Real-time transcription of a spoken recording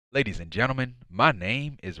Ladies and gentlemen, my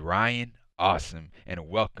name is Ryan Awesome, and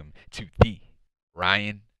welcome to the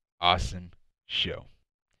Ryan Awesome Show.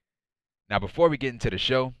 Now, before we get into the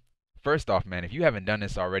show, first off, man, if you haven't done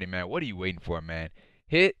this already, man, what are you waiting for, man?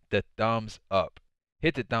 Hit the thumbs up.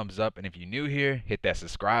 Hit the thumbs up, and if you're new here, hit that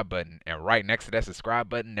subscribe button. And right next to that subscribe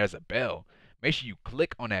button, there's a bell. Make sure you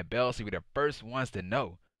click on that bell so you're the first ones to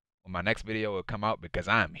know when my next video will come out because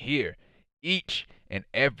I'm here each and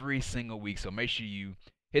every single week. So make sure you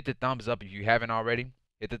hit the thumbs up if you haven't already.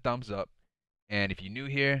 Hit the thumbs up. And if you're new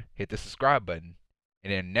here, hit the subscribe button.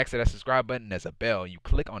 And then next to that subscribe button, there's a bell. You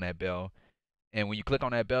click on that bell. And when you click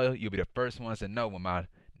on that bell, you'll be the first ones to know when my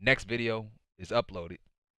next video is uploaded.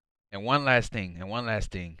 And one last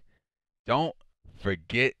thing. Don't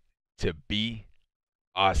forget to be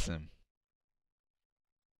awesome.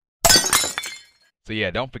 So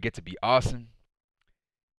yeah, don't forget to be awesome.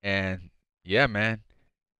 And yeah, man,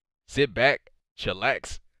 sit back,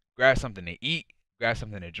 chillax, grab something to eat, grab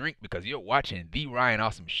something to drink because you're watching the Ryan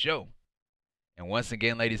Awesome Show. And once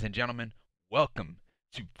again, ladies and gentlemen, welcome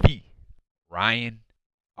to the Ryan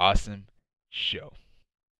Awesome Show.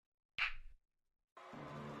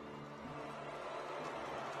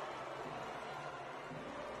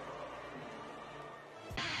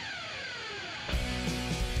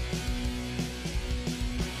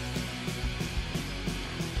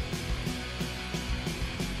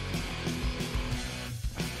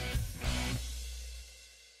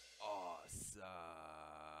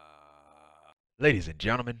 Ladies and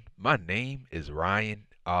gentlemen, my name is Ryan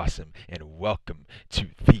Awesome, and welcome to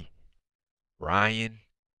the Ryan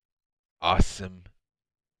Awesome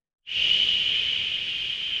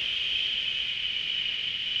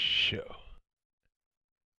Show.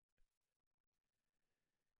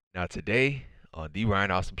 Now, today on the Ryan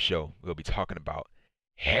Awesome Show, we'll be talking about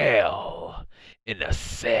Hell in a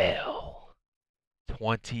Cell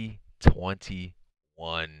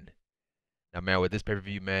 2021. Now, man, with this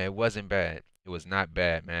pay-per-view, man, it wasn't bad. It was not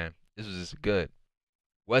bad, man. This was just good.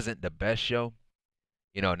 Wasn't the best show.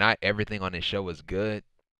 Not everything on this show was good.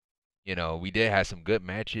 We did have some good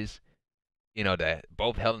matches. That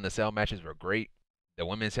both Hell in a Cell matches were great. The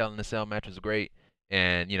women's Hell in a Cell match was great.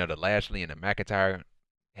 And, the Lashley and the McIntyre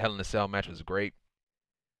Hell in a Cell match was great.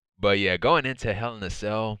 But, yeah, going into Hell in a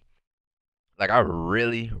Cell, like, I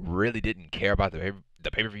really, really didn't care about the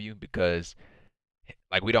pay-per-view because,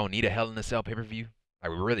 like, we don't need a Hell in a Cell pay-per-view.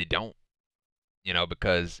 Like, we really don't.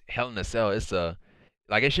 Because Hell in a Cell, it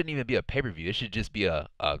shouldn't even be a pay-per-view. It should just be a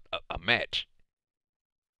match.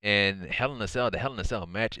 And the Hell in a Cell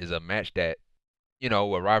match is a match that,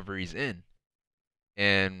 where rivalries end.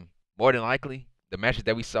 And more than likely, the matches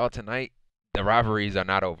that we saw tonight, the rivalries are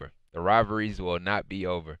not over. The rivalries will not be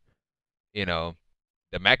over. The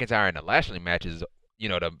McIntyre and the Lashley matches,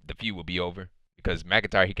 the feud will be over because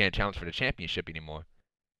McIntyre, he can't challenge for the championship anymore.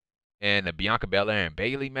 And the Bianca Belair and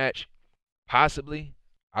Bayley match, possibly.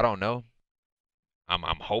 I don't know. I'm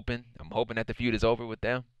hoping that the feud is over with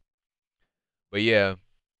them. But yeah,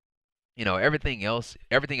 everything else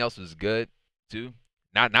was good too.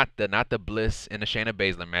 Not the Bliss and the Shayna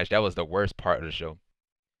Baszler match. That was the worst part of the show.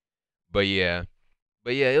 But yeah,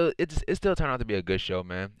 it still turned out to be a good show,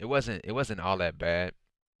 man. It wasn't all that bad,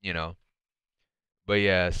 you know. But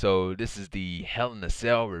yeah, so this is the Hell in a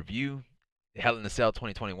Cell review, the Hell in a Cell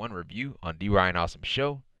 2021 review on the Ryan Awesome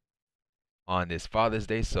Show on this Father's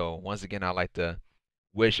Day. So once again, I'd like to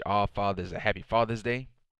wish all fathers a happy Father's Day.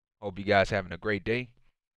 Hope you guys having a great day.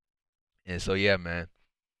 And so yeah, man.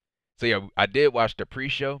 So yeah, I did watch the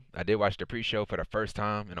pre-show. I did watch the pre-show for the first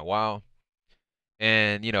time in a while.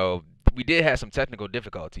 And we did have some technical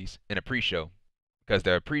difficulties in the pre-show because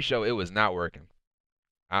the pre-show it was not working.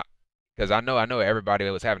 Because I know everybody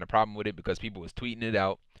was having a problem with it because people was tweeting it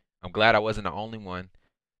out. I'm glad I wasn't the only one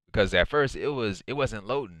because at first it wasn't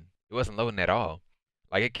loading. It wasn't loading at all.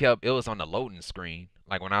 Like it was on the loading screen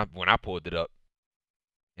like when I pulled it up.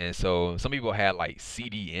 And so some people had like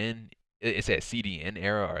CDN. It said CDN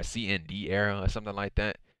error or CND error or something like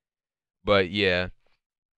that. But yeah.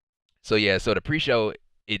 So yeah, so the pre-show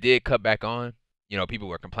it did cut back on. People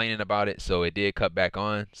were complaining about it, so it did cut back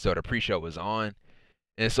on. So the pre-show was on.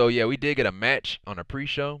 And so yeah, we did get a match on the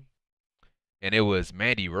pre-show. And it was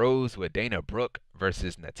Mandy Rose with Dana Brooke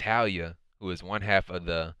versus Natalya, who is one half of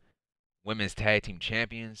the women's tag team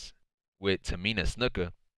champions with Tamina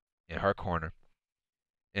Snuka in her corner.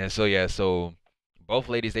 And so yeah, so both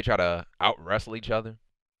ladies they try to out wrestle each other.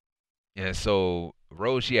 And so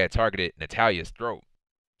Rose she had targeted Natalya's throat.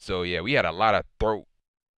 So yeah, we had a lot of throat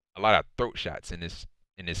shots in this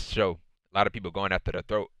show. A lot of people going after the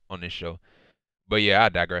throat on this show. But yeah, I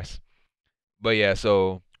digress. But yeah,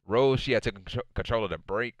 so Rose, she had taken control of the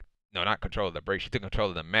break. No, not control of the break. She took control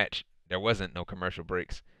of the match. There wasn't no commercial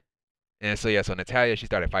breaks. And so yeah, so Natalya, she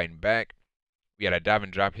started fighting back. We had a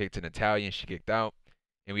diving drop kick to Natalya, and she kicked out.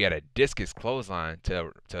 And we had a discus clothesline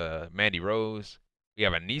to Mandy Rose. We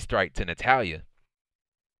have a knee strike to Natalya.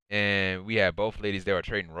 And we had both ladies there were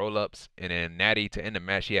trading roll-ups. And then Natty, to end the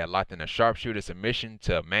match, she had locked in a sharpshooter submission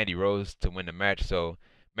to Mandy Rose to win the match. So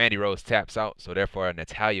Mandy Rose taps out. So therefore,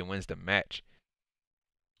 Natalya wins the match.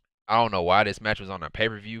 I don't know why this match was on a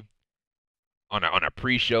pay-per-view, on a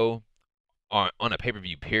pre-show, on a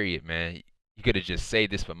pay-per-view period, man. You could have just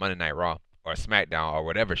saved this for Monday Night Raw or SmackDown or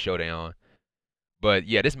whatever show they on. But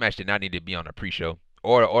yeah, this match did not need to be on a pre-show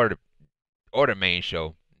or the main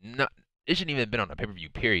show. Not it shouldn't even have been on a pay-per-view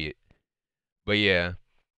period. But yeah,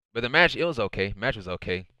 but the match, it was okay. Match was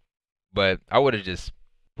okay. But I would have just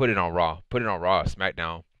put it on Raw. Put it on Raw or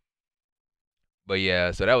SmackDown. But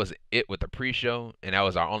yeah, so that was it with the pre-show, and that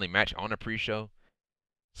was our only match on the pre-show.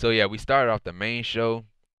 So yeah, we started off the main show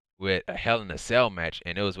with a Hell in a Cell match,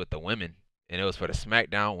 and it was with the women, and it was for the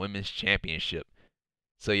SmackDown Women's Championship.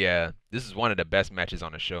 So yeah, this is one of the best matches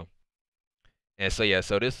on the show. And so yeah,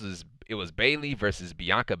 so it was Bayley versus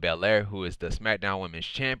Bianca Belair, who is the SmackDown Women's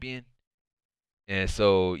Champion. And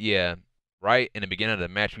so yeah, right in the beginning of the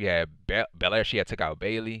match, we had Belair. She had took out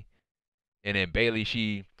Bayley, and then Bayley,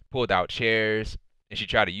 she pulled out chairs, and she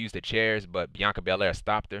tried to use the chairs, but Bianca Belair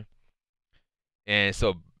stopped her. And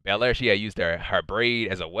so Belair, she had used her braid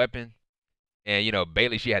as a weapon. And, you know,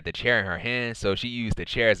 Bayley, she had the chair in her hand, so she used the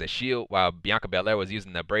chair as a shield while Bianca Belair was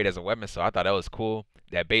using the braid as a weapon. So I thought that was cool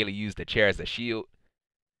that Bayley used the chair as a shield.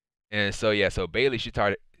 And so, yeah, so Bayley, she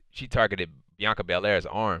targeted Bianca Belair's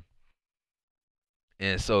arm.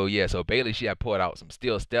 And so, yeah, so Bayley, she had pulled out some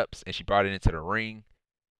steel steps, and she brought it into the ring.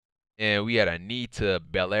 And we had a knee to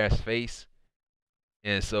Belair's face.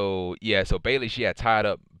 And so, yeah, so Bayley, she had tied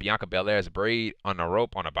up Bianca Belair's braid on the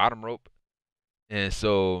rope, on the bottom rope. And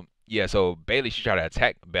so, yeah, so Bayley, she tried to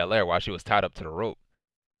attack Belair while she was tied up to the rope.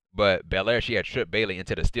 But Belair, she had tripped Bayley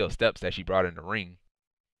into the steel steps that she brought in the ring.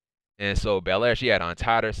 And so Belair, she had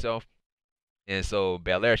untied herself. And so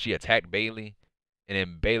Belair, she attacked Bayley. And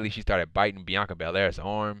then Bayley, she started biting Bianca Belair's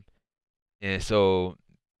arm. And so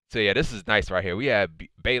yeah, this is nice right here. We had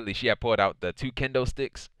Bayley, she had pulled out the 2 kendo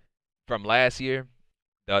sticks from last year.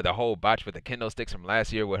 The whole botch with the kendo sticks from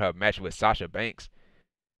last year with her match with Sasha Banks.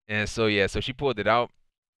 And so yeah, so she pulled it out.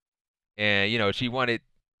 And you know, she wanted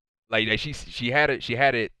like she had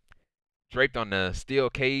it draped on the steel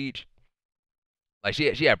cage. Like she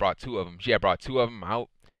had brought 2 of them. She had brought 2 of them out,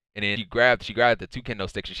 and then she grabbed the 2 kendo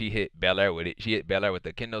sticks and she hit Belair with it. She hit Belair with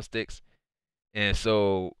the kendo sticks, and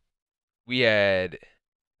so we had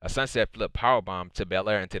a sunset flip powerbomb to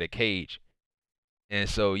Belair into the cage. And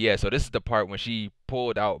so yeah, so this is the part when she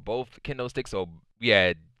pulled out both kendo sticks. So we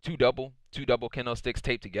had two double kendo sticks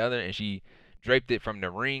taped together, and she draped it from the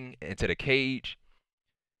ring into the cage.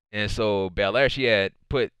 And so Belair, she had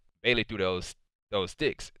put Bayley through those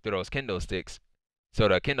sticks, through those kendo sticks. So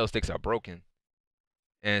the kendo sticks are broken.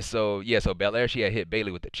 And so yeah, so Belair, she had hit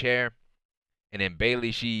Bayley with the chair, and then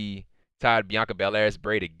Bayley, she tied Bianca Belair's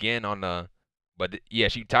braid again on the, yeah,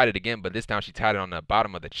 she tied it again, but this time she tied it on the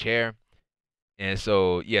bottom of the chair. And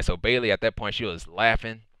so yeah, so Bayley at that point, she was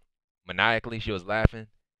laughing maniacally. She was laughing.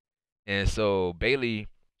 And so Bayley,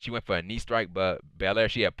 she went for a knee strike, but Belair,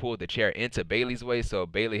 she had pulled the chair into Bayley's way, so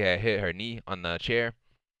Bayley had hit her knee on the chair.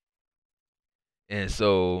 And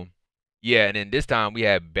so yeah, and then this time we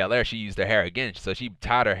had Belair, she used her hair again. So she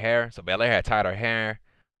tied her hair. So Belair had tied her hair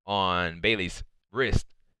on Bayley's wrist,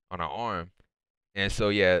 on her arm. And so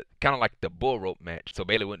yeah, kind of like the bull rope match. So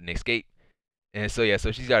Bayley wouldn't escape. And so yeah,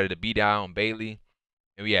 so she started to beat down on Bayley.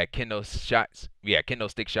 And we had kendo shots. We had kendo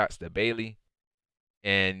stick shots to Bayley.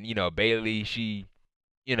 And, you know, Bayley, she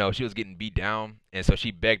was getting beat down. And so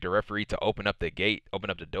she begged the referee to open up the gate, open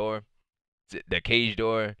up the door, the cage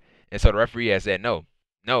door. And so the referee had said, no,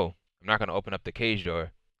 I'm not going to open up the cage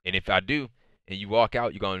door. And if I do, and you walk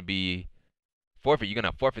out, you're going to be forfeit. You're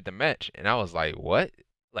going to forfeit the match. And I was like, what?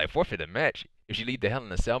 Like, forfeit the match? If you leave the Hell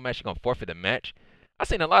in a Cell match, you're going to forfeit the match? I've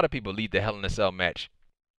seen a lot of people leave the Hell in a Cell match,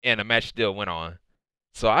 and the match still went on.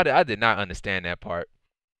 So I did not understand that part.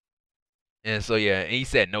 And so yeah, and he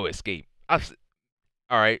said no escape. All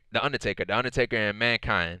right, the Undertaker and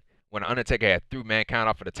Mankind. When the Undertaker had threw Mankind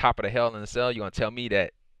off of the top of the Hell in a Cell, you gonna tell me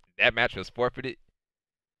that match was forfeited?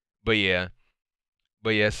 But yeah,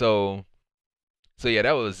 so yeah,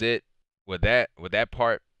 that was it with that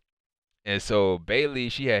part. And so Bayley,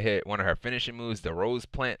 she had hit one of her finishing moves, the Rose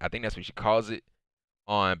Plant. I think that's what she calls it,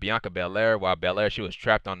 on Bianca Belair, while Belair, she was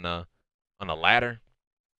trapped on the ladder.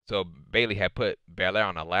 So Bayley had put Belair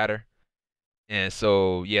on a ladder. And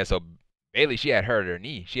so yeah, so Bayley, she had hurt her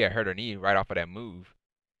knee. She had hurt her knee right off of that move.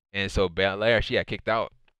 And so Belair, she had kicked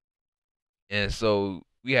out. And so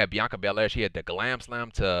we had Bianca Belair. She had the glam slam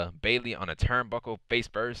to Bayley on a turnbuckle face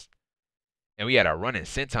first. And we had a running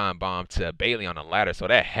senton bomb to Bayley on the ladder. So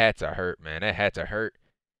that had to hurt, man. That had to hurt.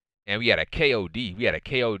 And we had a KOD. We had a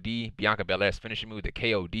KOD, Bianca Belair's finishing move, the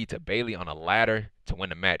KOD to Bayley on a ladder to win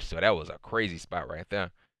the match. So that was a crazy spot right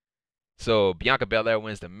there. So Bianca Belair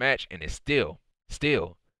wins the match and is still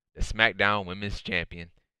the SmackDown Women's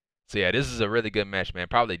Champion. So yeah, this is a really good match, man.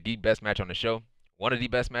 Probably the best match on the show. One of the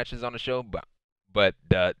best matches on the show, but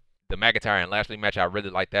the McIntyre and Lashley match, I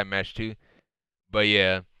really like that match too. But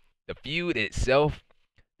yeah, the feud itself,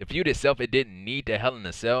 it didn't need the Hell in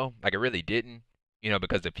a Cell. Like it really didn't.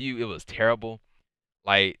 Because the feud, it was terrible.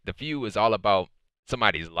 Like the feud was all about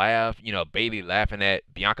somebody's laugh. Bayley laughing at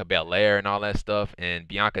Bianca Belair and all that stuff, and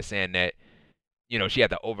Bianca saying that she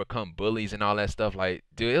had to overcome bullies and all that stuff. Like,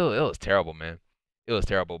 dude, it was terrible, man. It was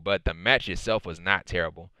terrible. But the match itself was not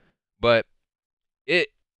terrible. But the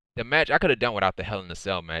match I could have done without the Hell in a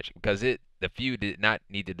Cell match because the feud did not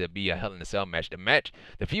needed to be a Hell in a Cell match.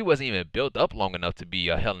 The feud wasn't even built up long enough to be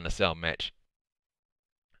a Hell in a Cell match.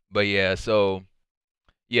 But yeah, so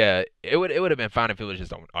yeah, it would have been fine if it was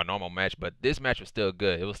just a normal match, but this match was still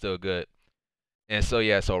good. It was still good. And so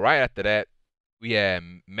yeah, so right after that, we had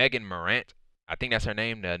Megan Morant. I think that's her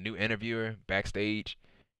name, the new interviewer backstage.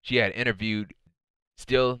 She had interviewed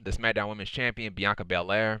still the SmackDown Women's Champion, Bianca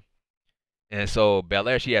Belair. And so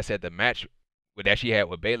Belair, she had said the match that she had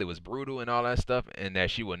with Bayley was brutal and all that stuff, and that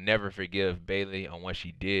she will never forgive Bayley on what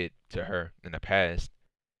she did to her in the past.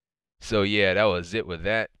 So yeah, that was it with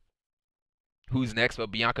that. Who's next for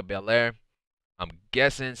Bianca Belair? I'm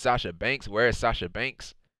guessing Sasha Banks. Where is Sasha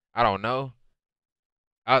Banks? I don't know.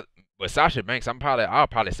 But Sasha Banks, I'll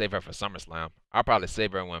probably save her for SummerSlam. I'll probably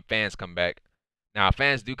save her when fans come back. Now,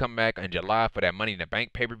 fans do come back in July for that Money in the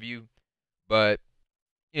Bank pay-per-view, but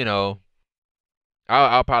you know,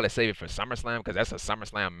 I'll probably save it for SummerSlam because that's a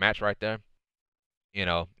SummerSlam match right there.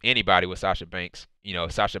 Anybody with Sasha Banks.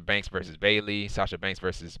 Sasha Banks versus Bayley, Sasha Banks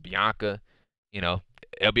versus Bianca.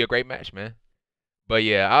 It'll be a great match, man. But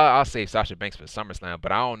yeah, I'll save Sasha Banks for SummerSlam,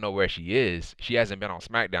 but I don't know where she is. She hasn't been on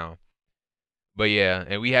SmackDown. But yeah,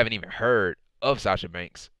 and we haven't even heard of Sasha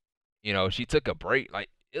Banks. She took a break. Like,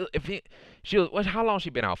 how long she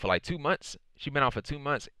been out for? Like 2 months. She been out for 2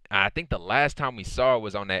 months. I think the last time we saw her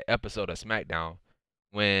was on that episode of SmackDown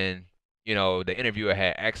when the interviewer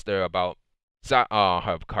had asked her about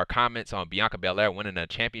her comments on Bianca Belair winning a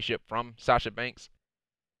championship from Sasha Banks.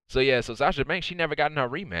 So yeah, so Sasha Banks, she never gotten her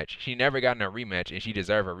rematch. She never gotten her rematch, and she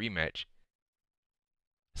deserved a rematch.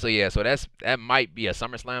 So yeah, so that might be a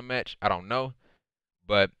SummerSlam match. I don't know,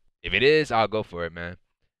 but if it is, I'll go for it, man.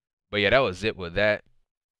 But yeah, that was it with that.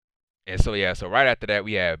 And so yeah, so right after that,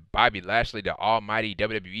 we had Bobby Lashley, the Almighty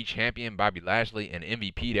WWE Champion, Bobby Lashley, and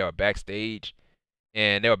MVP. They were backstage,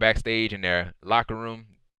 and they were backstage in their locker room,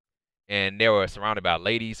 and they were surrounded by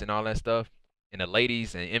ladies and all that stuff. And the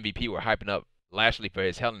ladies and MVP were hyping up Lashley for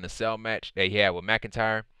his Hell in a Cell match that he had with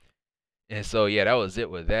McIntyre. And so yeah, that was it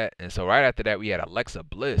with that. And so right after that, we had Alexa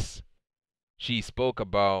Bliss. She spoke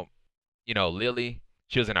about, Lily.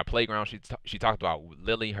 She was in our playground. She talked about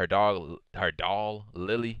Lily, her doll,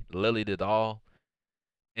 Lily the doll.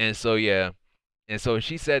 And so yeah, and so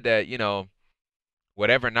she said that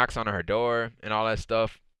whatever knocks on her door and all that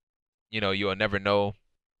stuff, you'll never know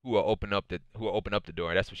who will open up the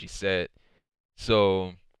door. That's what she said.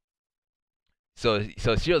 So so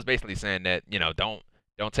she was basically saying that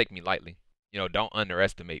don't take me lightly. Don't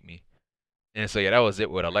underestimate me. And so yeah, that was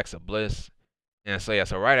it with Alexa Bliss. And so yeah,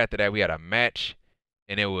 so right after that we had a match,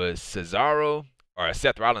 and it was Cesaro, or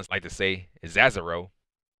Seth Rollins like to say, Cesaro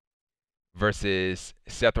versus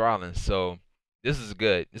Seth Rollins. So this is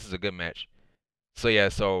good. This is a good match. So yeah,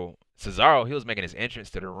 so Cesaro, he was making his entrance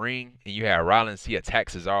to the ring, and you had Rollins, he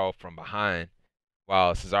attacked Cesaro from behind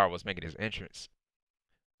while Cesaro was making his entrance.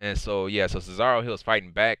 And so yeah, so Cesaro, he was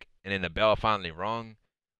fighting back, and then the bell finally rung.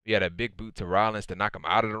 We had a big boot to Rollins to knock him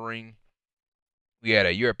out of the ring. We had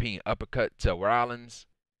a European uppercut to Rollins,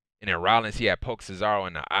 and then Rollins, he had poked Cesaro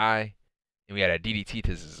in the eye, and we had a DDT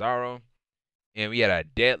to Cesaro, and we had a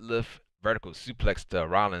deadlift vertical suplex to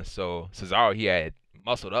Rollins. So Cesaro, he had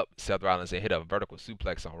muscled up Seth Rollins and hit a vertical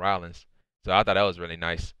suplex on Rollins. So I thought that was really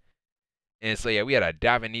nice. And so yeah, we had a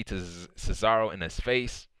diving knee to Cesaro in his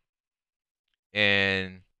face,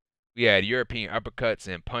 and we had European uppercuts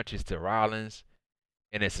and punches to Rollins.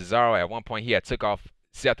 And then Cesaro, at one point, he had took off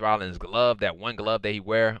Seth Rollins' glove, that one glove that he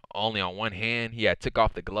wear only on one hand. He had took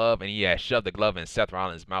off the glove, and he had shoved the glove in Seth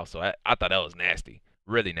Rollins' mouth. So I thought that was nasty,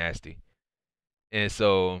 really nasty. And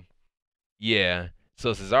so, Yeah.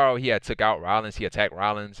 So Cesaro, he had took out Rollins, he attacked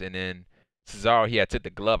Rollins, and then Cesaro, he had took the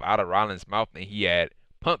glove out of Rollins' mouth, and he had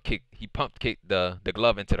pump kicked the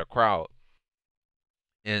glove into the crowd.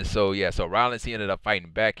 And so yeah, so Rollins, he ended up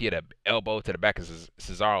fighting back. He had an elbow to the back of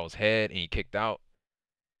Cesaro's head, and he kicked out.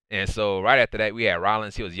 And so right after that, we had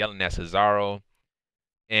Rollins. He was yelling at Cesaro,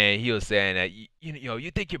 and he was saying that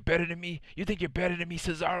you think you're better than me? You think you're better than me,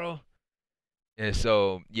 Cesaro? And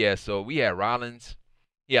so yeah, so we had Rollins.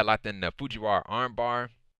 He had locked in the Fujiwara armbar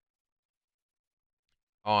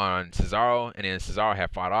on Cesaro, and then Cesaro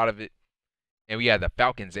had fought out of it. And we had the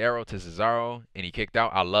Falcon's Arrow to Cesaro, and he kicked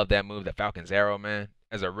out. I love that move, the Falcon's Arrow, man.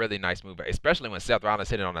 That's a really nice move, especially when Seth Rollins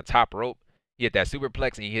hit it on the top rope. He hit that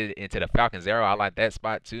superplex, and he hit it into the Falcon's Arrow. I like that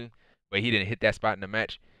spot, too. But he didn't hit that spot in the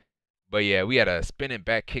match. But yeah, we had a spinning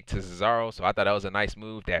back kick to Cesaro, so I thought that was a nice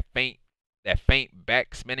move. That faint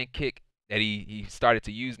back spinning kick that he started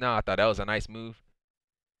to use now, I thought that was a nice move.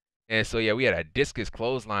 And so yeah, we had a discus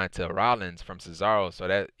clothesline to Rollins from Cesaro, so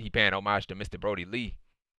that he paying homage to Mr. Brody Lee.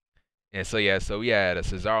 And so yeah, so we had a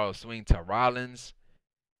Cesaro swing to Rollins,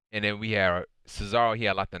 and then we had Cesaro. He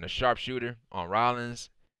had locked in a sharpshooter on Rollins,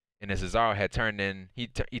 and then Cesaro had turned in. He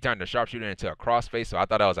turned the sharpshooter into a crossface. So I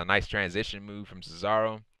thought that was a nice transition move from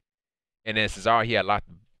Cesaro. And then Cesaro, he had locked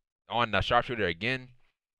on the sharpshooter again,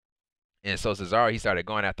 and so Cesaro, he started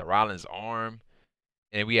going after Rollins' arm,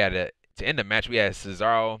 and we had to end the match. We had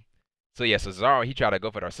Cesaro. So yeah, Cesaro, he tried to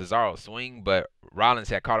go for the Cesaro swing, but Rollins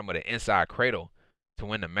had caught him with an inside cradle to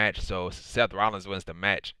win the match. So Seth Rollins wins the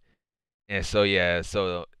match. And so yeah,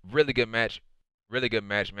 so really good match. Really good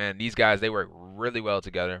match, man. These guys, they work really well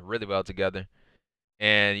together, really well together.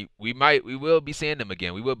 And we will be seeing them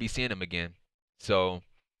again. We will be seeing them again. So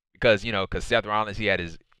because Seth Rollins, he had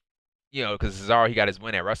his because Cesaro, he got his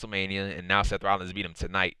win at WrestleMania, and now Seth Rollins beat him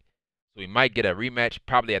tonight. So we might get a rematch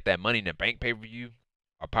probably at that Money in the Bank pay-per-view,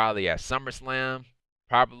 or probably at SummerSlam,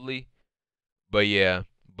 probably. But yeah,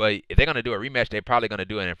 but if they're gonna do a rematch, they're probably gonna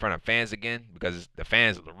do it in front of fans again, because the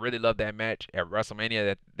fans really love that match at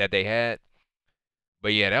WrestleMania that they had.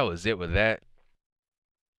 But yeah, that was it with that.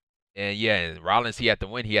 And yeah, and Rollins, he had to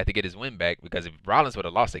win. He had to get his win back, because if Rollins would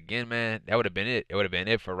have lost again, man, that would have been it. It would have been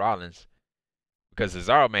it for Rollins. Because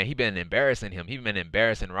Cesaro, man, he been embarrassing him. He been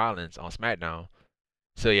embarrassing Rollins on SmackDown.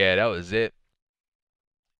 So yeah, that was it.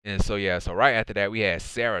 And so yeah, so right after that, we had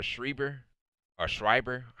Sarah Schreiber, or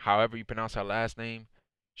Schreiber, however you pronounce her last name.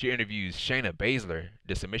 She interviews Shayna Baszler,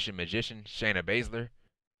 the submission magician Shayna Baszler,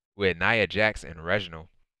 with Nia Jax and Reginald.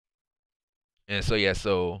 And so yeah,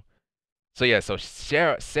 so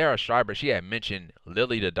Sarah Schreiber, she had mentioned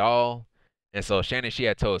Lily the doll, and so Shayna, she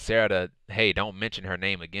had told Sarah to, hey, don't mention her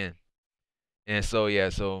name again. And so yeah,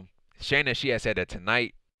 so Shayna, she had said that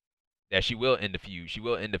tonight that she will end the feud. She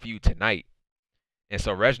will end the feud tonight. And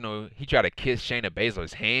so Reginald, he tried to kiss Shayna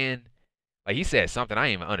Baszler's hand. Like, he said something, I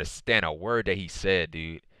didn't even understand a word that he said,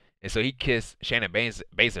 dude. And so he kissed Shayna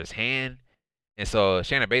Baszler's hand. And so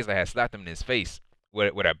Shayna Baszler had slapped him in his face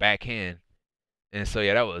with her backhand. And so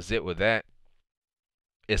yeah, that was it with that.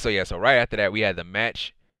 And so yeah, so right after that, we had the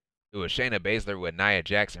match. It was Shayna Baszler with Nia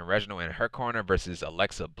Jax and Reginald in her corner versus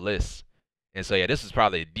Alexa Bliss. And so yeah, this was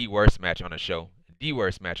probably the worst match on the show. The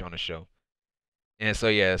worst match on the show. And so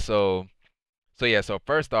yeah, so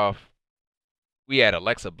first off, we had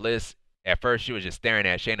Alexa Bliss. At first, she was just staring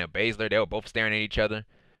at Shayna Baszler. They were both staring at each other,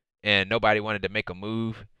 and nobody wanted to make a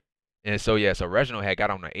move. And so yeah, so Reginald had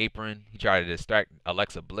got on the apron. He tried to distract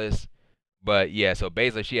Alexa Bliss, but yeah, so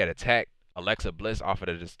Baszler, she had attacked Alexa Bliss off of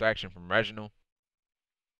the distraction from Reginald.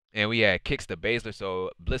 And we had kicks to Baszler,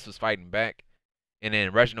 so Bliss was fighting back. And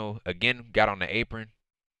then Reginald again got on the apron.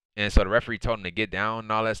 And so the referee told him to get down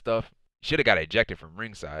and all that stuff. Should have got ejected from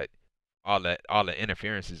ringside. All the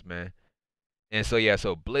interferences, man. And so yeah,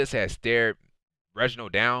 so Bliss had stared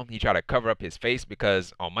Reginald down. He tried to cover up his face,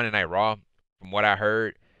 because on Monday Night Raw, from what I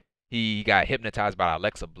heard, he got hypnotized by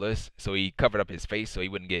Alexa Bliss. So he covered up his face so he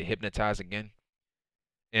wouldn't get hypnotized again.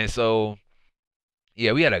 And so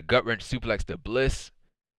yeah, we had a gut wrench suplex to Bliss.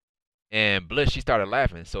 And Bliss, she started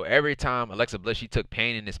laughing. So every time Alexa Bliss, she took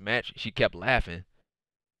pain in this match, she kept laughing.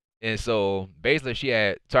 And so Baszler, she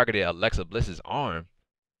had targeted Alexa Bliss's arm.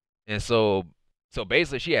 And so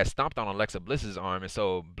Baszler, she had stomped on Alexa Bliss's arm. And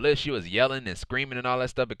so Bliss, she was yelling and screaming and all that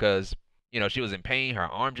stuff, because, she was in pain. Her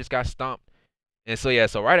arm just got stomped. And so yeah,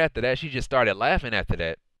 so right after that, she just started laughing after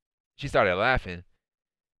that. She started laughing.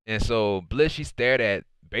 And so Bliss, she stared at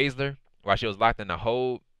Baszler while she was locked in the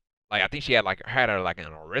hold. Like, I think she had her like in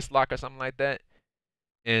a wrist lock or something like that.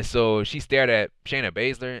 And so she stared at Shayna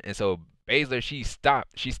Baszler, and so Baszler, she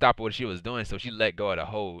stopped what she was doing, so she let go of the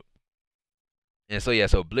hold. And so yeah,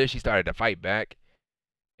 so Bliss, she started to fight back,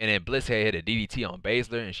 and then Bliss had hit a DDT on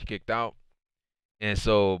Baszler, and she kicked out. And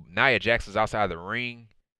so Nia Jax was outside the ring.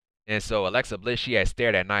 And so Alexa Bliss, she had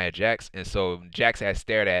stared at Nia Jax. And so Jax had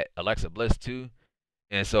stared at Alexa Bliss too.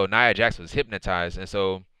 And so Nia Jax was hypnotized. And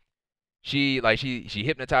so she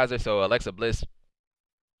hypnotized her. So Alexa Bliss,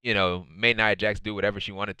 made Nia Jax do whatever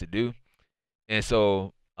she wanted to do. And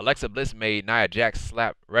so Alexa Bliss made Nia Jax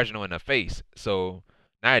slap Reginald in the face. So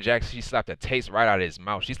Nia Jax, she slapped a taste right out of his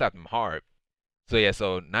mouth. She slapped him hard. So yeah,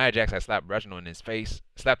 so Nia Jax had slapped Reginald in his face,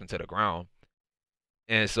 slapped him to the ground.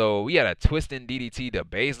 And so we had a twisting DDT to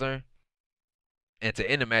Baszler. And to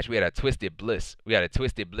end the match, we had a twisted Bliss. We had a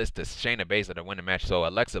twisted Bliss to Shayna Baszler to win the match. So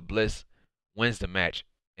Alexa Bliss wins the match.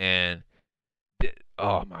 And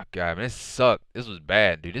oh my God, man, this sucked. This was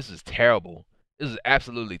bad, dude. This was terrible. This was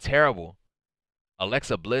absolutely terrible.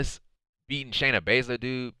 Alexa Bliss beating Shayna Baszler,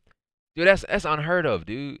 dude. Dude, that's unheard of,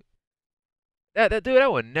 dude. That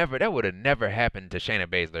would have never happened to Shayna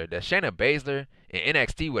Baszler. The Shayna Baszler in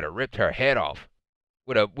NXT would have ripped her head off.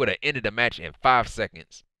 Would have ended the match in 5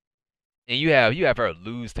 seconds. And you have her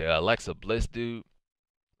lose to Alexa Bliss, dude.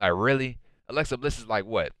 Like really? Alexa Bliss is like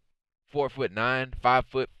what? 4'9", 5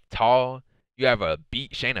 foot tall. You have her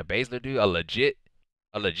beat Shayna Baszler, dude. A legit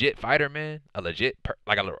fighter, man. A legit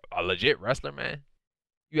wrestler, man.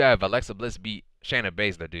 You have Alexa Bliss beat Shayna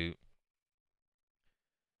Baszler, dude.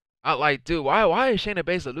 I like, dude. Why is Shayna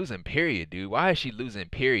Baszler losing? Period, dude. Why is she losing?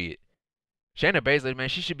 Period. Shayna Baszler, man,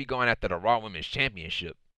 she should be going after the Raw Women's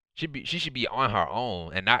Championship. She should be on her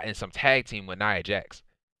own and not in some tag team with Nia Jax.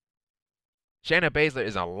 Shayna Baszler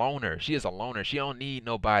is a loner. She is a loner. She don't need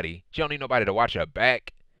nobody. She don't need nobody to watch her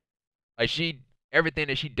back. Like everything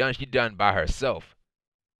that she done by herself.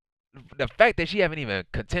 The fact that she haven't even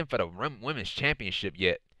contend for the Women's Championship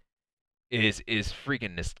yet is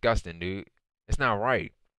freaking disgusting, dude. It's not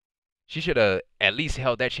right. She should have at least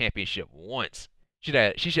held that championship once. She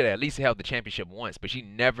should have at least held the championship once, but she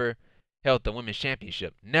never held the Women's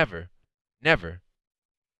Championship. Never. Never.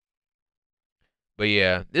 But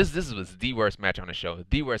yeah, this was the worst match on the show.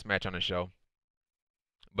 The worst match on the show.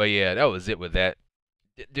 But yeah, that was it with that.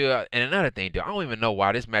 Dude, and another thing, dude, I don't even know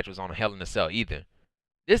why this match was on Hell in a Cell either.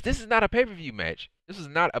 This is not a pay-per-view match. This is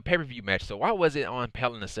not a pay-per-view match. So why was it on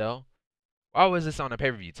Hell in a Cell? Why was this on a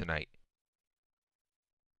pay-per-view tonight?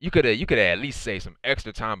 You could have at least saved some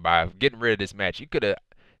extra time by getting rid of this match. You could have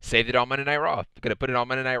saved it on Monday Night Raw. You could have put it on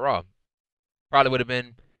Monday Night Raw. Probably would have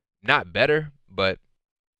been not better, but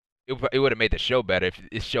it would have made the show better if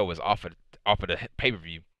this show was off of the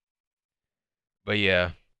pay-per-view. But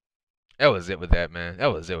yeah, that was it with that, man.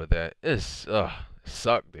 That was it with that. This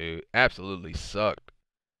sucked, dude. Absolutely sucked.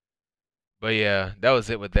 But yeah, that was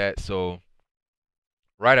it with that. So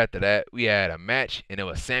right after that, we had a match, and it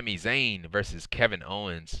was Sami Zayn versus Kevin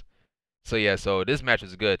Owens. So yeah, so this match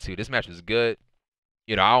was good too. This match was good.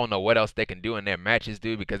 I don't know what else they can do in their matches,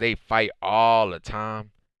 dude, because they fight all the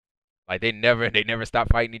time. Like they never stop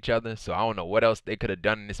fighting each other. So I don't know what else they could have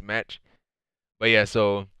done in this match. But yeah,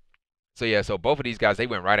 so both of these guys, they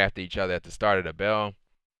went right after each other at the start of the bell.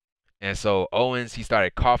 And so Owens, he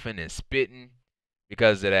started coughing and spitting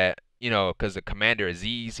because of that, because the Commander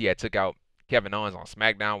Aziz, he had took out Kevin Owens on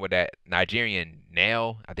SmackDown with that Nigerian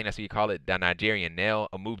nail. I think that's what you call it, the Nigerian nail,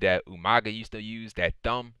 a move that Umaga used to use, that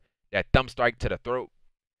thumb strike to the throat.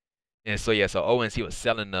 And so yeah, so Owens, he was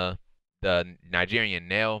selling the Nigerian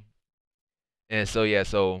nail. And so yeah,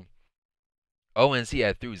 so Owens, he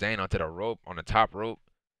had threw Zayn onto the rope, on the top rope,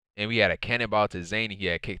 and we had a cannonball to Zayn, he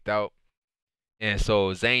had kicked out. And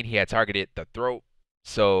so Zayn, he had targeted the throat.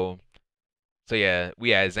 So yeah, we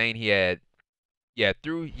had Zayn, he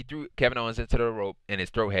threw Kevin Owens into the rope, and his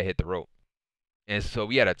throat had hit the rope. And so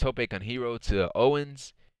we had a tope con hero to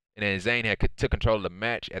Owens, and then Zayn had took control of the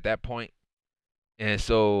match at that point. And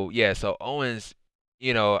so yeah, so Owens,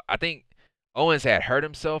 I think Owens had hurt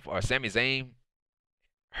himself, or Sami Zayn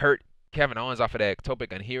hurt Kevin Owens off of that tope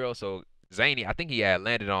con hero. So Zayn, I think he had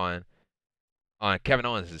landed on Kevin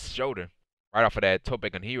Owens' shoulder right off of that tope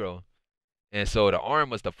con hero. And so the arm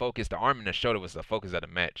was the focus. The arm and the shoulder was the focus of the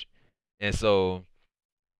match. And so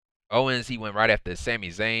Owens, he went right after Sami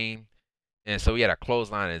Zayn. And so we had a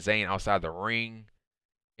clothesline of Zayn outside the ring.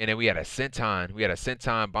 And then we had a senton. We had a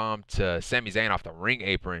senton bomb to Sami Zayn off the ring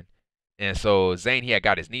apron. And so Zayn, he had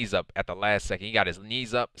got his knees up at the last second. He got his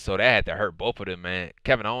knees up. So that had to hurt both of them, man.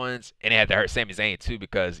 Kevin Owens, and it had to hurt Sami Zayn too,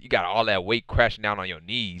 because you got all that weight crashing down on your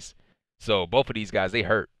knees. So both of these guys, they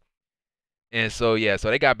hurt. And so yeah, so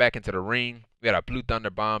they got back into the ring. We had a Blue Thunder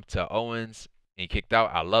Bomb to Owens, and he kicked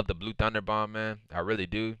out. I love the Blue Thunder Bomb, man. I really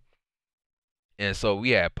do. And so we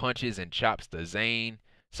had punches and chops to Zayn.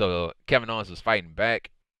 So Kevin Owens was fighting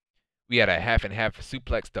back. We had a half and half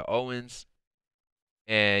suplex to Owens.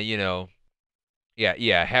 And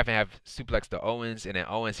yeah, half and half suplex to Owens, and then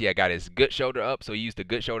Owens he had got his good shoulder up, so he used the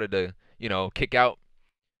good shoulder to kick out.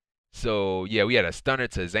 So yeah, we had a stunner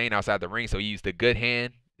to Zayn outside the ring, so he used the good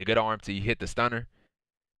hand, the good arm to hit the stunner.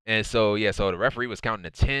 And so yeah, so the referee was counting to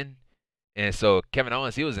 10. And so Kevin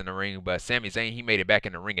Owens, he was in the ring, but Sami Zayn, he made it back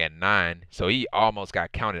in the ring at 9. So he almost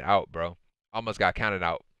got counted out, bro. Almost got counted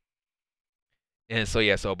out. And so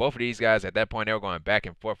yeah, so both of these guys at that point they were going back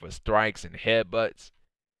and forth with strikes and headbutts.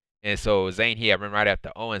 And so Zayn he had run right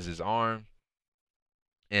after Owens' arm.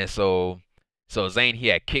 And so Zayn he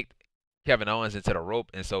had kicked Kevin Owens into the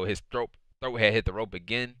rope, and so his throat had hit the rope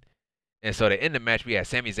again. And so to end the match, we had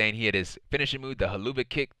Sami Zayn. He had his finishing move, the haluva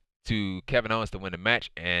kick, to Kevin Owens to win the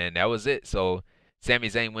match, and that was it. So Sami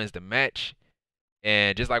Zayn wins the match,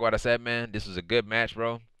 and just like what I said, man, this was a good match,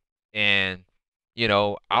 bro. And I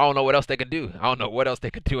don't know what else they can do. I don't know what else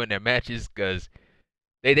they could do in their matches because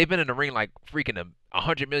they've been in the ring like freaking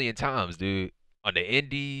 100 million times, dude. On the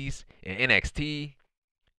Indies and NXT,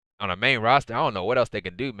 on a main roster, I don't know what else they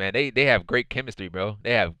can do, man. They have great chemistry, bro.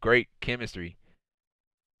 They have great chemistry,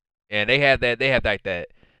 and they have like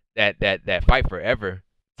that fight forever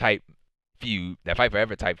type feud, that fight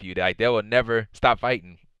forever type feud. Like they will never stop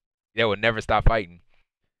fighting. They will never stop fighting.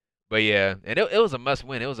 But yeah, and it was a must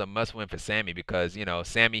win. It was a must win for Sami because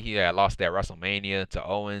Sami he had lost that WrestleMania to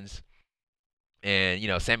Owens, and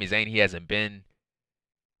Sami Zayn he hasn't been.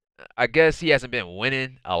 I guess he hasn't been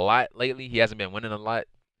winning a lot lately. He hasn't been winning a lot.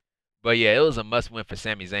 But yeah, it was a must win for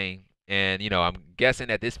Sami Zayn. And I'm guessing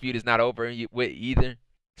that this feud is not over with either.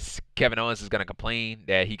 Kevin Owens is gonna complain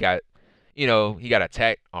that he got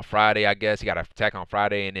attacked on Friday. I guess he got attacked on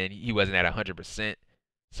Friday, and then he wasn't at 100%.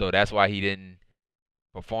 So that's why he didn't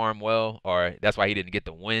perform well, or that's why he didn't get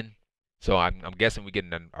the win. So I'm guessing we're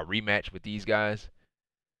getting a rematch with these guys.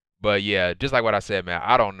 But yeah, just like what I said, man,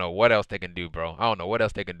 I don't know what else they can do, bro. I don't know what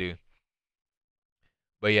else they can do.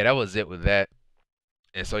 But yeah, that was it with that.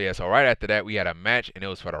 And so yeah, so right after that we had a match, and it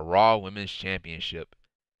was for the Raw Women's Championship.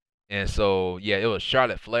 And so yeah, it was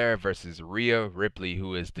Charlotte Flair versus Rhea Ripley,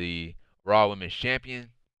 who is the Raw Women's Champion.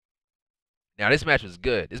 Now this match was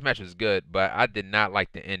good. This match was good, but I did not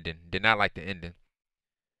like the ending. Did not like the ending.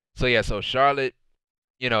 So yeah, so Charlotte,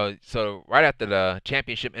 so right after the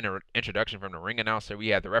championship introduction from the ring announcer, we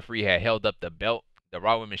had the referee had held up the belt, the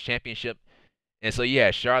Raw Women's Championship. And so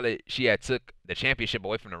yeah, Charlotte, she had took the championship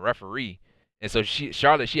away from the referee. And so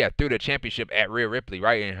Charlotte, she had threw the championship at Rhea Ripley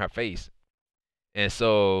right in her face. And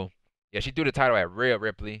so yeah, she threw the title at Rhea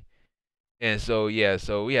Ripley. And so yeah,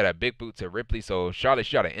 so we had a big boot to Ripley. So Charlotte,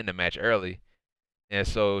 she tried to end the match early. And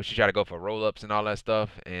so she tried to go for roll-ups and all that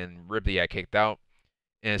stuff. And Ripley had kicked out.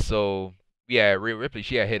 And so yeah, Rhea Ripley,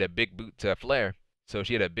 she had hit a big boot to Flair. So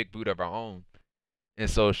she had a big boot of her own. And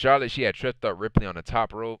so Charlotte, she had tripped up Ripley on the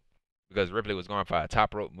top rope because Ripley was going for a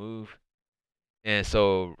top rope move. And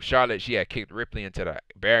so Charlotte, she had kicked Ripley into the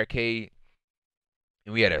barricade.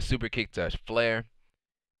 And we had a super kick to Flair.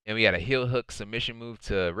 And we had a heel hook submission move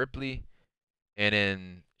to Ripley. And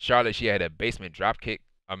then Charlotte, she had a basement drop kick.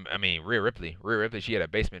 Rhea Ripley. Rhea Ripley, she had a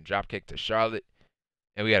basement drop kick to Charlotte.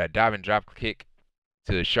 And we had a diving drop kick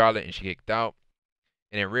to Charlotte, and she kicked out.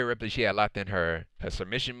 And then Rhea Ripley, she had locked in her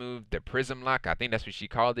submission move, the Prism Lock. I think that's what she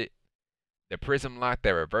called it. The Prism Lock, that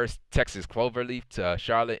reversed Texas Cloverleaf to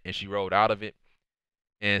Charlotte, and she rolled out of it.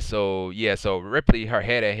 And so, yeah, so Ripley, her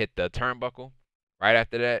head had hit the turnbuckle right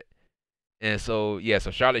after that. And so, yeah,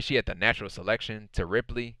 so Charlotte, she had the natural selection to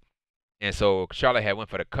Ripley. And so Charlotte had went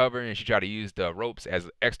for the cover, and she tried to use the ropes as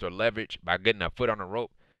extra leverage by getting her foot on the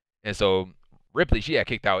rope. And so Ripley, she had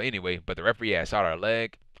kicked out anyway, but the referee had saw her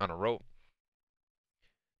leg on the rope.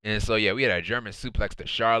 And so, yeah, we had a German suplex to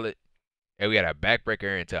Charlotte, and we had a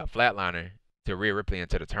backbreaker into a flatliner to Rhea Ripley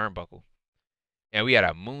into the turnbuckle. And we had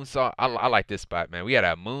a moonsault. I like this spot, man. We had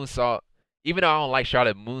a moonsault. Even though I don't like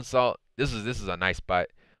Charlotte moonsault, this is a nice spot.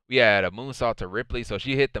 We had a moonsault to Ripley, so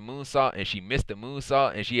she hit the moonsault, and she missed the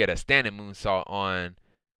moonsault, and she had a standing moonsault on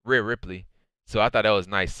Rhea Ripley. So I thought that was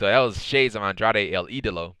nice. So that was shades of Andrade El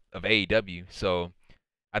Idolo of AEW. So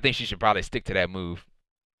I think she should probably stick to that move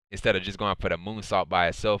instead of just going for the moonsault by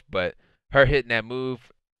itself. But her hitting that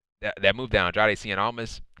move, that move that Andrade Cien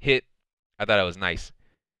Almas hit, I thought it was nice.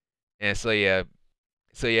 And so yeah,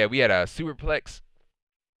 we had a superplex.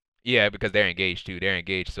 Yeah, because they're engaged too. They're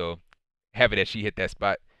engaged, so happy that she hit that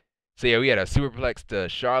spot. So yeah, we had a superplex to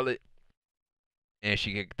Charlotte, and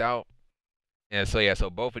she kicked out. And so yeah, so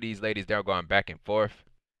both of these ladies, they're going back and forth.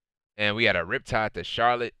 And we had a riptide to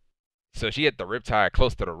Charlotte. So she hit the riptide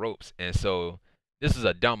close to the ropes. And so this is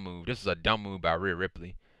a dumb move. This is a dumb move by Rhea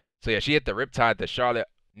Ripley. So yeah, she hit the riptide to Charlotte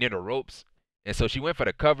near the ropes. And so she went for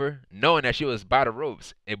the cover, knowing that she was by the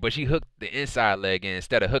ropes. But she hooked the inside leg in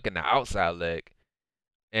instead of hooking the outside leg.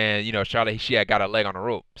 And Charlotte, she had got her leg on the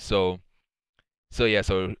rope. So yeah,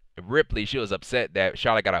 so Ripley, she was upset that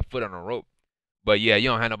Charlotte got her foot on the rope. But yeah, you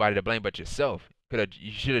don't have nobody to blame but yourself.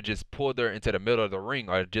 You should have just pulled her into the middle of the ring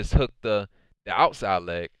or just hooked the outside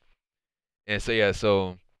leg. And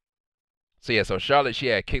so Charlotte, she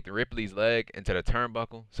had kicked Ripley's leg into the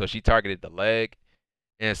turnbuckle, so she targeted the leg.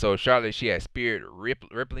 And so Charlotte, she had speared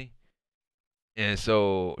Ripley. And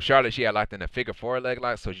so Charlotte, she had locked in a figure four leg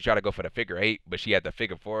lock, so she tried to go for the figure eight, but she had the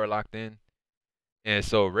figure four locked in. And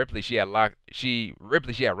so Ripley, she had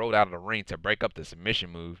rolled out of the ring to break up the submission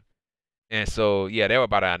move. And so yeah, they were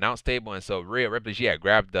by the announce table, and so Rhea Ripley, she had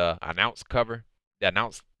grabbed the announce table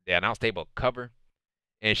cover,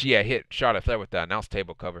 and she had hit Charlotte Flair with the announce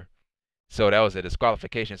table cover. So that was a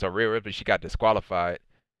disqualification. So Rhea Ripley, she got disqualified.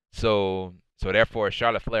 So therefore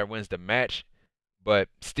Charlotte Flair wins the match, but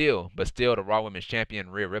still the Raw Women's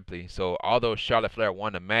Champion Rhea Ripley. So although Charlotte Flair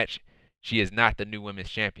won the match, she is not the new Women's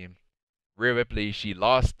Champion. Rhea Ripley, she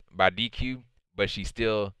lost by DQ, but she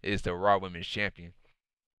still is the Raw Women's Champion.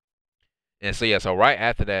 And so yeah, so right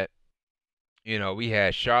after that, we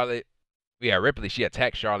had Ripley. She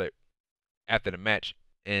attacked Charlotte after the match,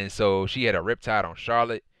 and so she had a riptide on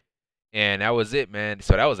Charlotte, and that was it, man.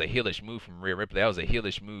 So that was a heelish move from Rhea Ripley. That was a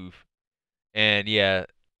heelish move, and yeah,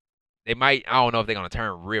 they might. I don't know if they're gonna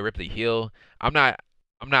turn Rhea Ripley heel. I'm not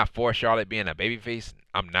for Charlotte being a babyface.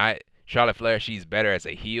 I'm not. Charlotte Flair, she's better as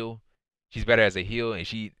a heel. She's better as a heel,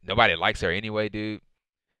 and nobody likes her anyway, dude.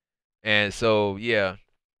 And so yeah.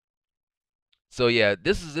 So yeah,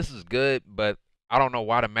 this is good, but I don't know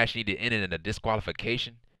why the match needed to end in a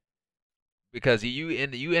disqualification. Because you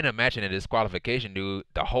end a match in a disqualification, dude.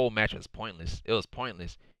 The whole match was pointless. It was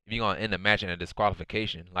pointless if you're gonna end a match in a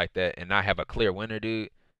disqualification like that and not have a clear winner,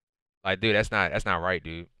 dude. Like, dude, that's not right,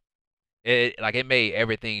 dude. It made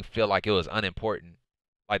everything feel like it was unimportant.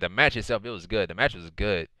 Like the match itself, it was good. The match was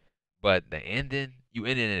good, but the ending, you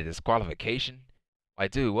ended in a disqualification.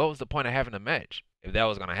 Like, dude, what was the point of having a match if that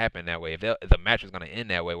was gonna happen that way? If the match was gonna end